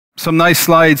Some nice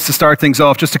slides to start things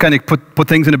off, just to kind of put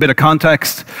things in a bit of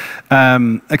context.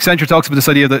 Accenture talks about this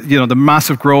idea that the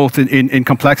massive growth in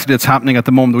complexity that's happening at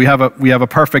the moment. We have a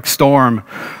perfect storm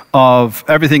of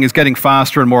everything is getting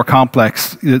faster and more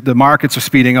complex. The markets are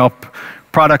speeding up.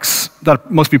 Products that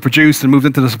must be produced and moved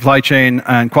into the supply chain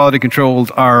and quality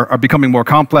controlled are becoming more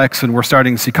complex, and we're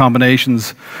starting to see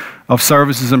combinations of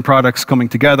services and products coming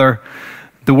together.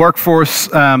 The workforce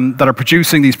that are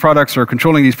producing these products or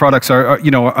controlling these products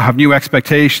have new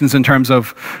expectations in terms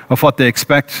of what they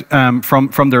expect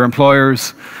from their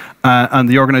employers and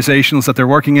the organizations that they're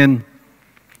working in.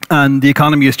 And the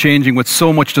economy is changing with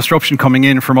so much disruption coming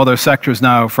in from other sectors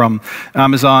now, from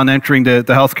Amazon entering the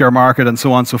healthcare market and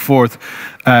so on and so forth.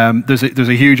 There's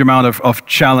a huge amount of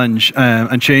challenge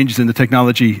and changes in the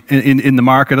technology in the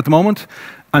market at the moment.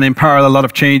 And in parallel, a lot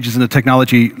of changes in the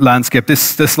technology landscape. This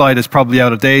slide is probably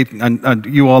out of date, and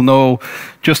you all know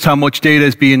just how much data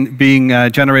is being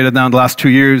generated now in the last 2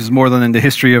 years, more than in the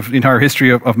entire history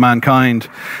of mankind.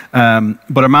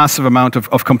 But a massive amount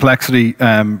of complexity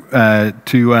and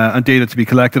data to be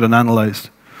collected and analyzed.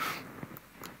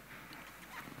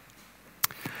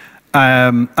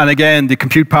 And again, the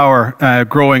compute power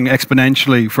growing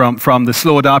exponentially from the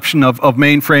slow adoption of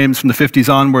mainframes from the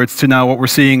 50s onwards to now what we're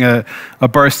seeing a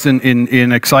burst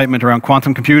in excitement around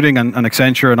quantum computing, and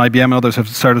Accenture and IBM and others have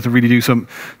started to really do some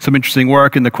interesting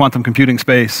work in the quantum computing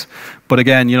space. But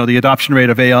again, the adoption rate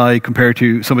of AI compared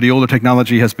to some of the older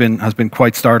technology has been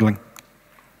quite startling.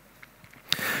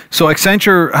 So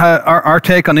Accenture, our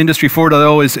take on Industry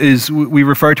 4.0 is we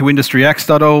refer to Industry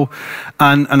X.0,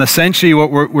 and essentially what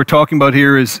we're talking about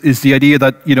here is the idea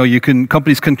that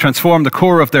companies can transform the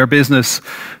core of their business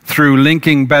through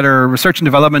linking better research and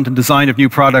development and design of new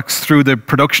products through the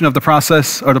production of the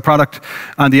process or the product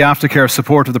and the aftercare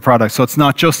support of the product. So it's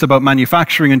not just about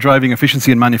manufacturing and driving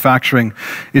efficiency in manufacturing;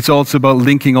 it's also about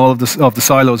linking all of the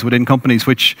silos within companies,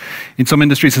 which in some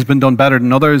industries has been done better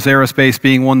than others. Aerospace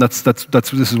being one this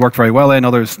has worked very well in,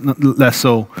 others less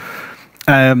so.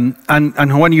 And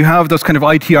when you have those kind of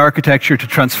IT architecture to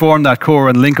transform that core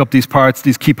and link up these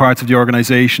key parts of the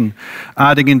organization,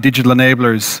 adding in digital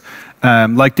enablers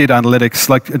like data analytics,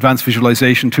 like advanced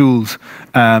visualization tools,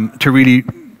 to really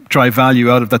drive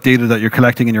value out of that data that you're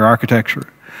collecting in your architecture.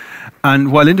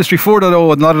 And while Industry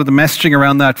 4.0 and a lot of the messaging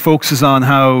around that focuses on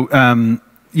how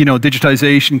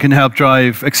digitization can help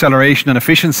drive acceleration and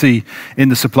efficiency in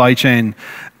the supply chain,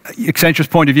 Accenture's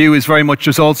point of view is very much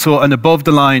there's also an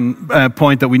above-the-line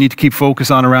point that we need to keep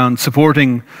focus on around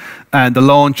supporting the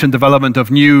launch and development of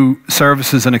new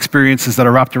services and experiences that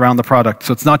are wrapped around the product.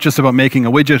 So it's not just about making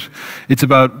a widget, it's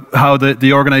about how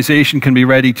the organization can be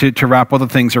ready to wrap other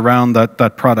things around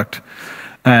that product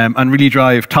and really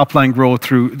drive top-line growth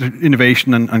through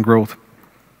innovation and growth.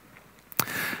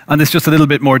 And this is just a little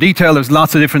bit more detail. There's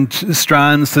lots of different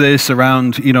strands to this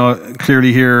around,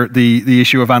 clearly here, the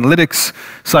issue of analytics,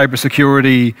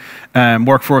 cybersecurity,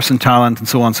 workforce and talent, and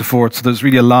so on and so forth. So there's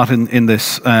really a lot in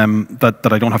this that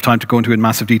I don't have time to go into in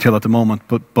massive detail at the moment.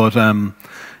 But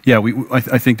yeah, I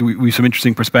think we have some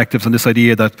interesting perspectives on this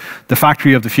idea that the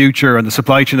factory of the future and the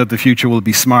supply chain of the future will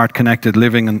be smart, connected,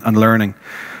 living, and learning.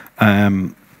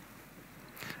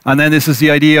 And then this is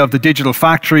the idea of the digital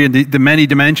factory and the many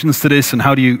dimensions to this, and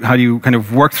how do you kind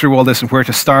of work through all this and where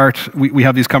to start. We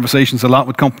have these conversations a lot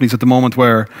with companies at the moment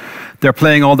where they're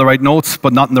playing all the right notes,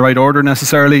 but not in the right order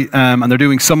necessarily, and they're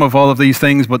doing some of all of these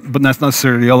things, but not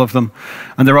necessarily all of them,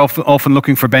 and they're often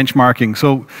looking for benchmarking.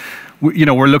 So,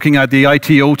 we're looking at the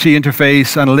IT/OT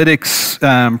interface, analytics,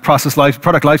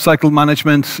 product lifecycle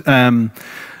management.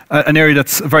 An area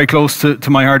that's very close to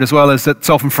my heart as well is that's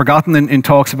often forgotten in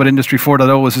talks about Industry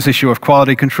 4.0 is this issue of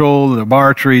quality control, the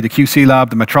laboratory, the QC lab,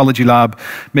 the metrology lab,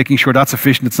 making sure that's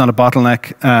efficient, it's not a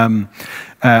bottleneck.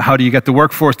 How do you get the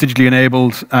workforce digitally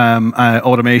enabled,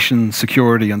 automation,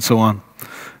 security, and so on.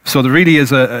 So there really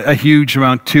is a huge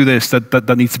amount to this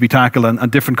that needs to be tackled, and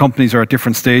different companies are at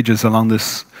different stages along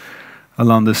this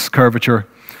curvature.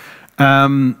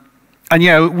 And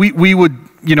yeah, we would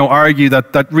argue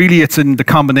that really it's in the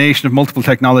combination of multiple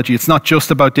technology. It's not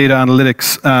just about data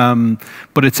analytics,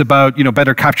 but it's about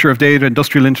better capture of data,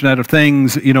 industrial Internet of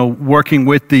Things, working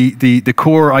with the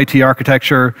core IT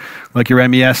architecture, like your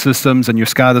MES systems and your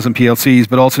SCADAs and PLCs,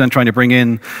 but also then trying to bring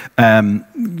in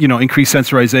increased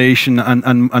sensorization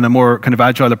and a more kind of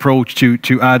agile approach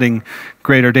to adding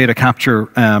greater data capture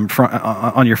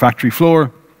on your factory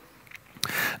floor.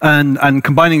 And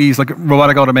combining these like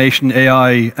robotic automation,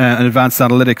 AI, and advanced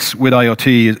analytics with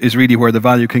IoT is really where the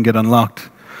value can get unlocked.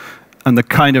 And the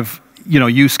kind of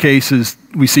use cases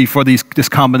we see for this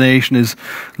combination is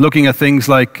looking at things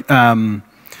like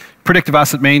predictive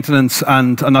asset maintenance,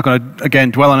 and I'm not going to, again,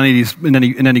 dwell on any of these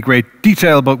in any great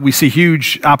detail, but we see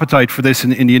huge appetite for this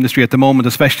in the industry at the moment,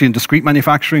 especially in discrete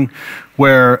manufacturing,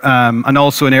 where, and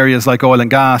also in areas like oil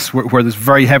and gas, where there's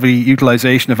very heavy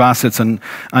utilization of assets, and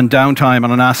downtime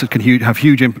on an asset can have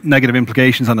huge negative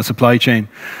implications on the supply chain.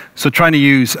 So trying to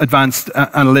use advanced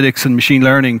analytics and machine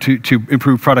learning to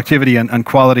improve productivity and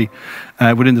quality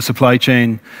within the supply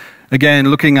chain. Again,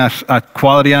 looking at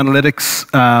quality analytics,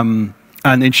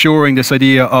 and ensuring this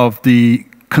idea of the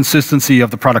consistency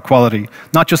of the product quality,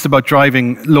 not just about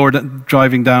driving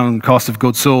down cost of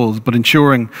goods sold, but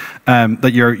ensuring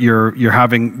that you're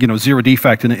having zero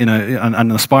defect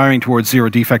and aspiring towards zero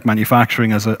defect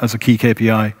manufacturing as a key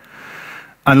KPI.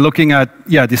 And looking at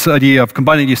this idea of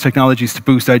combining these technologies to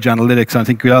boost edge analytics. And I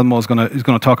think Guillermo is going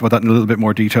to talk about that in a little bit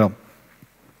more detail.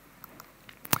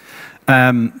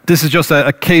 This is just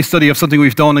a case study of something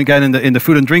we've done again in the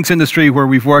food and drinks industry, where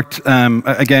we've worked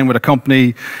again with a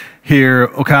company here,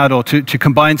 Ocado, to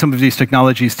combine some of these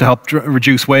technologies to help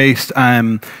reduce waste,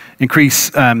 increase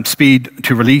speed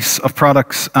to release of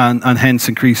products, and hence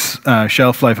increase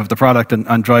shelf life of the product,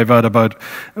 and drive out about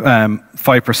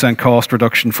 5% cost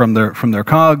reduction from their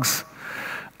COGS.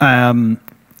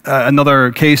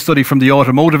 Another case study from the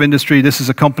automotive industry. This is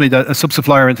a company, a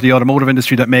sub-supplier into the automotive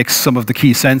industry, that makes some of the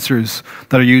key sensors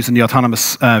that are used in the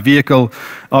autonomous vehicle.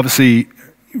 Obviously,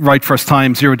 right first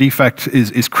time, zero defect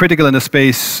is critical in this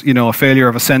space. A failure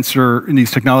of a sensor in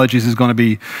these technologies is going to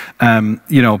be,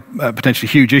 a potentially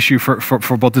huge issue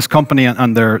for both this company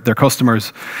and their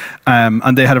customers.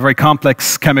 And they had a very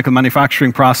complex chemical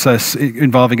manufacturing process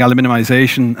involving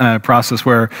aluminumization process,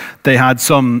 where they had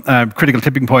some critical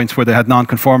tipping points where they had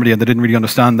non-conformity, and they didn't really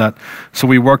understand that. So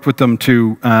we worked with them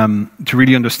to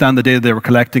really understand the data they were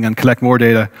collecting and collect more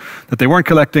data that they weren't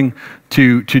collecting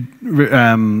to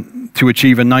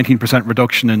achieve a 19%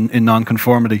 reduction in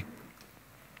non-conformity.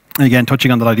 Again,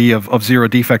 touching on that idea of zero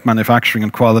defect manufacturing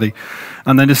and quality.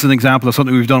 And then this is an example of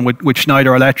something we've done with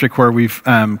Schneider Electric, where we've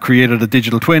created a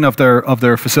digital twin of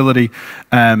their facility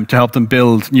to help them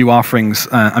build new offerings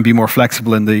and be more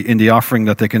flexible in the offering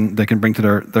that they can bring to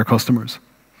their customers.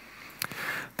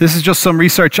 This is just some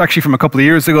research actually from a couple of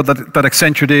years ago that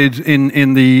Accenture did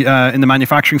in the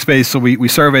manufacturing space. So we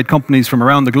surveyed companies from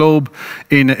around the globe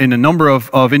in a number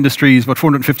of industries, about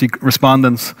 450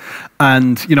 respondents.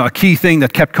 And a key thing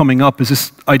that kept coming up is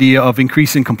this idea of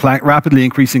rapidly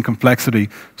increasing complexity.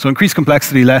 So increased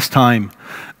complexity, less time.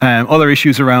 Other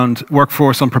issues around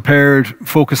workforce unprepared,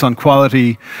 focus on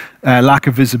quality, lack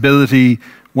of visibility,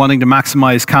 wanting to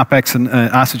maximize CapEx and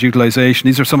asset utilization.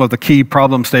 These are some of the key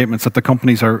problem statements that the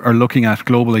companies are looking at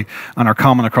globally and are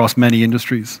common across many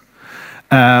industries.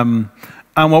 And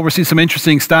what we're seeing some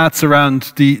interesting stats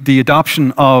around the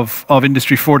adoption of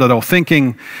Industry 4.0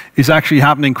 thinking is actually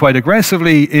happening quite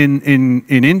aggressively in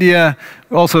India,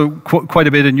 also quite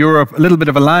a bit in Europe, a little bit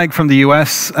of a lag from the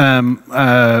US,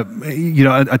 at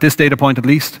this data point at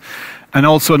least. And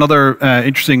also another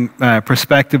interesting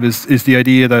perspective is the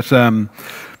idea that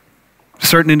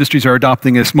certain industries are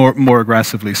adopting this more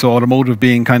aggressively. So automotive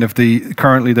being kind of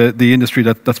currently the industry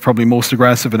that's probably most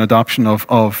aggressive in adoption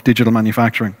of digital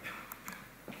manufacturing.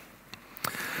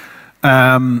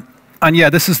 And yeah,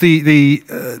 this is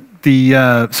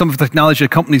some of the technology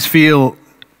that companies feel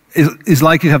is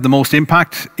likely to have the most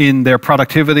impact in their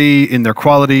productivity, in their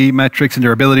quality metrics, in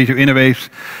their ability to innovate.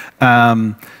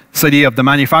 This idea of the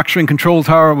manufacturing control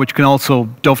tower, which can also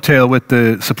dovetail with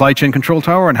the supply chain control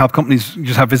tower and help companies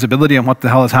just have visibility on what the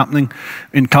hell is happening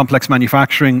in complex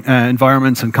manufacturing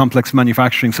environments and complex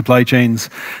manufacturing supply chains.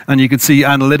 And you can see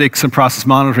analytics and process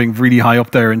monitoring really high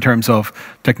up there in terms of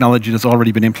technology that's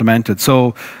already been implemented.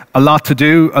 So a lot to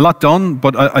do, a lot done,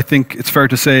 but I think it's fair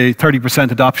to say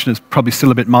 30% adoption is probably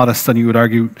still a bit modest, and you would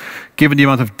argue, given the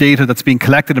amount of data that's being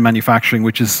collected in manufacturing,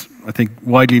 which is, I think,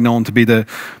 widely known to be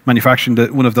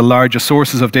one of the largest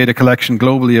sources of data collection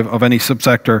globally of any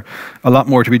subsector, a lot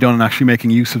more to be done in actually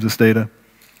making use of this data.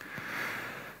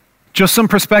 Just some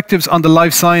perspectives on the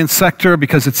life science sector,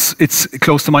 because it's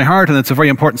close to my heart and it's a very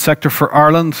important sector for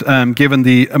Ireland, given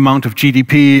the amount of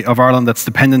GDP of Ireland that's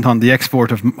dependent on the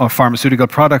export of pharmaceutical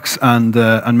products and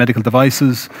medical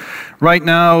devices. Right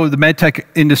now, the medtech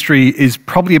industry is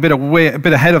probably a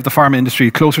bit ahead of the pharma industry,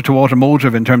 closer to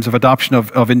automotive in terms of adoption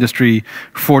of Industry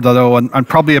 4.0, and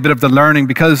probably a bit of the learning,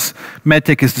 because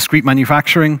medtech is discrete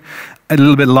manufacturing, a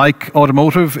little bit like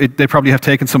automotive. They probably have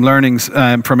taken some learnings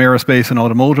from aerospace and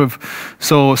automotive.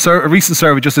 So a recent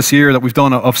survey just this year that we've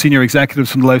done of senior executives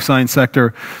from the life science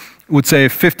sector would say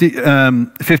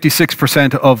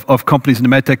 56% of companies in the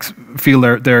medtech feel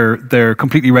they're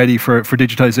completely ready for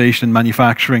digitization in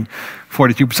manufacturing,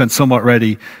 42% somewhat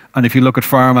ready, and if you look at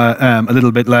pharma, a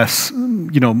little bit less,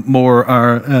 more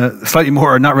are slightly more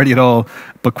are not ready at all,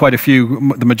 but quite a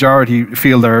few, the majority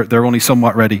feel they're only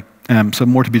somewhat ready. So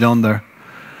more to be done there.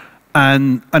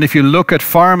 And if you look at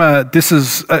pharma, this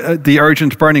is the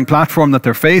urgent burning platform that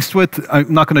they're faced with.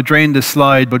 I'm not going to drain this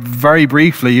slide, but very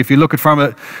briefly, if you look at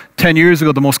pharma, 10 years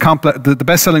ago, the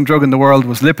best-selling drug in the world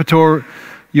was Lipitor.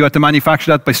 You had to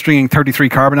manufacture that by stringing 33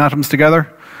 carbon atoms together.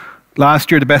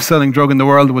 Last year, the best-selling drug in the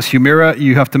world was Humira.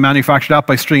 You have to manufacture that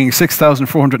by stringing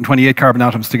 6,428 carbon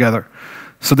atoms together.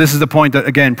 So this is the point that,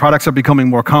 again, products are becoming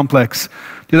more complex.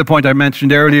 The other point I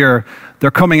mentioned earlier, they're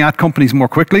coming at companies more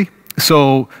quickly.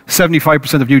 So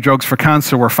 75% of new drugs for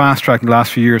cancer were fast-tracked in the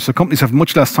last few years. So companies have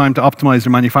much less time to optimize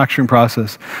their manufacturing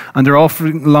process. And they're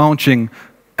often launching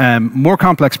more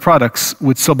complex products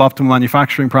with suboptimal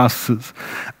manufacturing processes.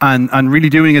 And really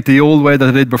doing it the old way that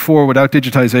they did before without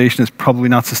digitization is probably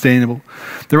not sustainable.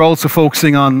 They're also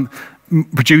focusing on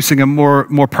producing a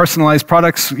more personalized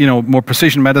products, more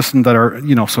precision medicine that are,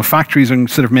 so factories are,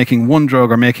 instead of making one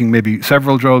drug, are making maybe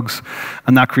several drugs,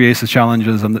 and that creates the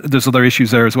challenges. And there's other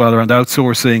issues there as well around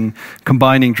outsourcing,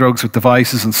 combining drugs with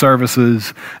devices and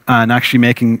services, and actually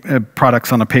making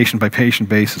products on a patient-by-patient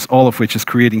basis, all of which is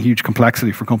creating huge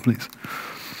complexity for companies.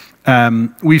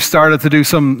 We've started to do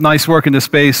some nice work in this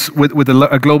space with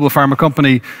a global pharma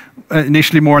company,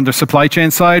 initially more on the supply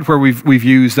chain side, where we've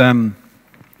used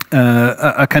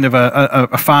a kind of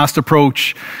a fast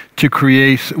approach to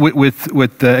create with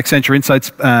the Accenture Insights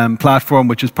platform,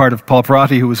 which is part of Paul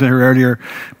Perotti, who was here earlier,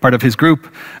 part of his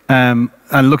group, and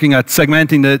looking at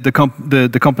segmenting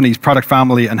the company's product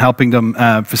family and helping them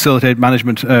facilitate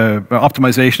management,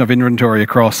 optimization of inventory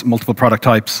across multiple product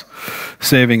types,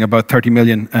 saving about 30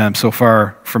 million so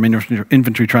far from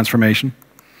inventory transformation.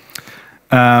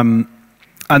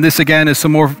 And this, again, is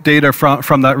some more data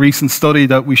from that recent study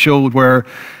that we showed where,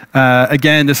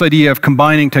 again, this idea of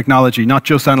combining technology, not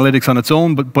just analytics on its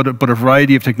own, but a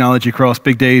variety of technology across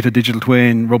big data, digital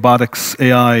twin, robotics,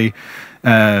 AI,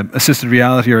 assisted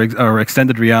reality or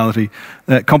extended reality,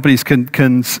 companies can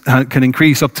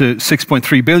increase up to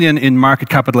 6.3 billion in market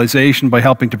capitalization by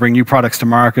helping to bring new products to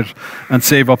market and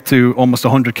save up to almost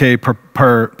 100K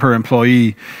per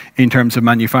employee in terms of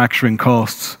manufacturing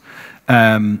costs.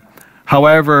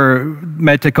 However,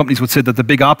 medtech companies would say that the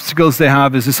big obstacles they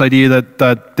have is this idea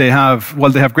that they have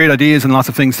great ideas and lots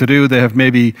of things to do. They have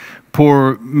maybe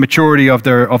poor maturity of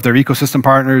their ecosystem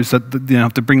partners, that they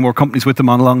have to bring more companies with them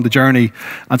along the journey.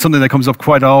 And something that comes up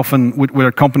quite often with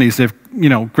our companies, they've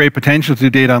great potential to do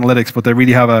data analytics, but they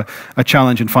really have a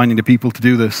challenge in finding the people to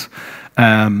do this.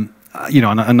 And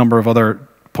a number of other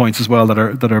points as well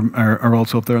that are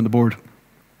also up there on the board.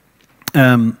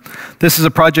 This is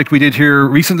a project we did here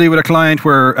recently with a client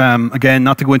where, again,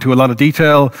 not to go into a lot of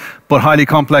detail, but highly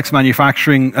complex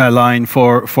manufacturing line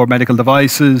for medical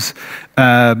devices.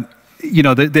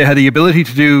 They had the ability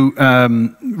to do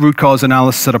root cause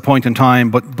analysis at a point in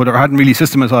time, but hadn't really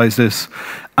systematized this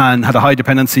and had a high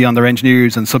dependency on their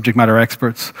engineers and subject matter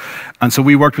experts. And so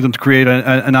we worked with them to create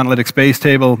an analytics base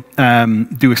table,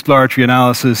 do exploratory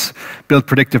analysis, build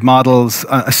predictive models,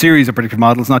 a series of predictive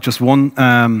models, not just one,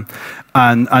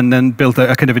 and then built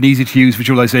a kind of an easy-to-use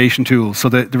visualization tool. So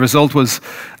the result was,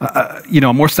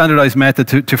 a more standardized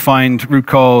method to find root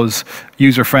cause,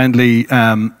 user-friendly,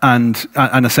 and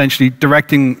essentially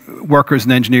directing workers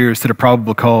and engineers to the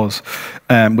probable cause,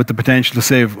 with the potential to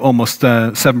save almost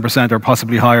 7% or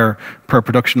possibly higher per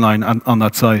production line on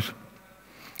that site.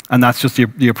 And that's just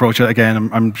the approach. Again,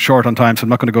 I'm short on time, so I'm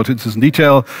not going to go into this in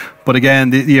detail. But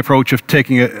again, the approach of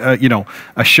taking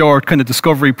a short kind of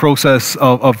discovery process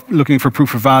of looking for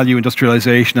proof of value,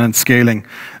 industrialization, and scaling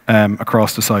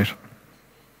across the site.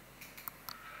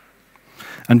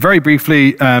 And very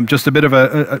briefly, just a bit of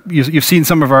you've seen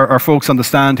some of our folks on the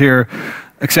stand here.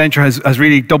 Accenture has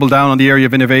really doubled down on the area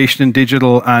of innovation in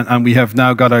digital, and we have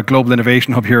now got a global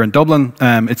innovation hub here in Dublin.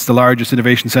 It's the largest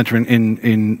innovation centre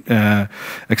in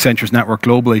Accenture's network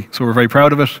globally, so we're very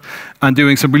proud of it. And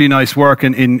doing some really nice work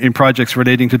in projects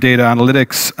relating to data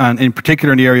analytics, and in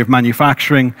particular in the area of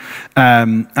manufacturing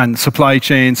and supply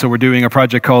chain. So we're doing a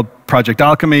project called Project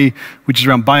Alchemy, which is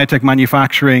around biotech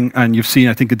manufacturing, and you've seen,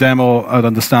 I think, a demo out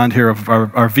on the stand here of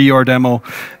our VR demo.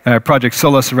 Project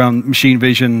Solace around machine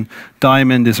vision.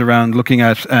 Diamond is around looking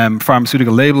at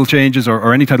pharmaceutical label changes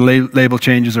or any type of label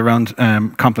changes around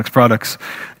complex products,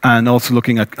 and also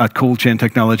looking at cold chain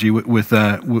technology with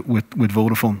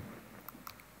Vodafone.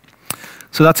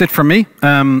 So that's it from me.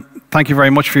 Thank you very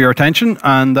much for your attention.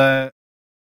 And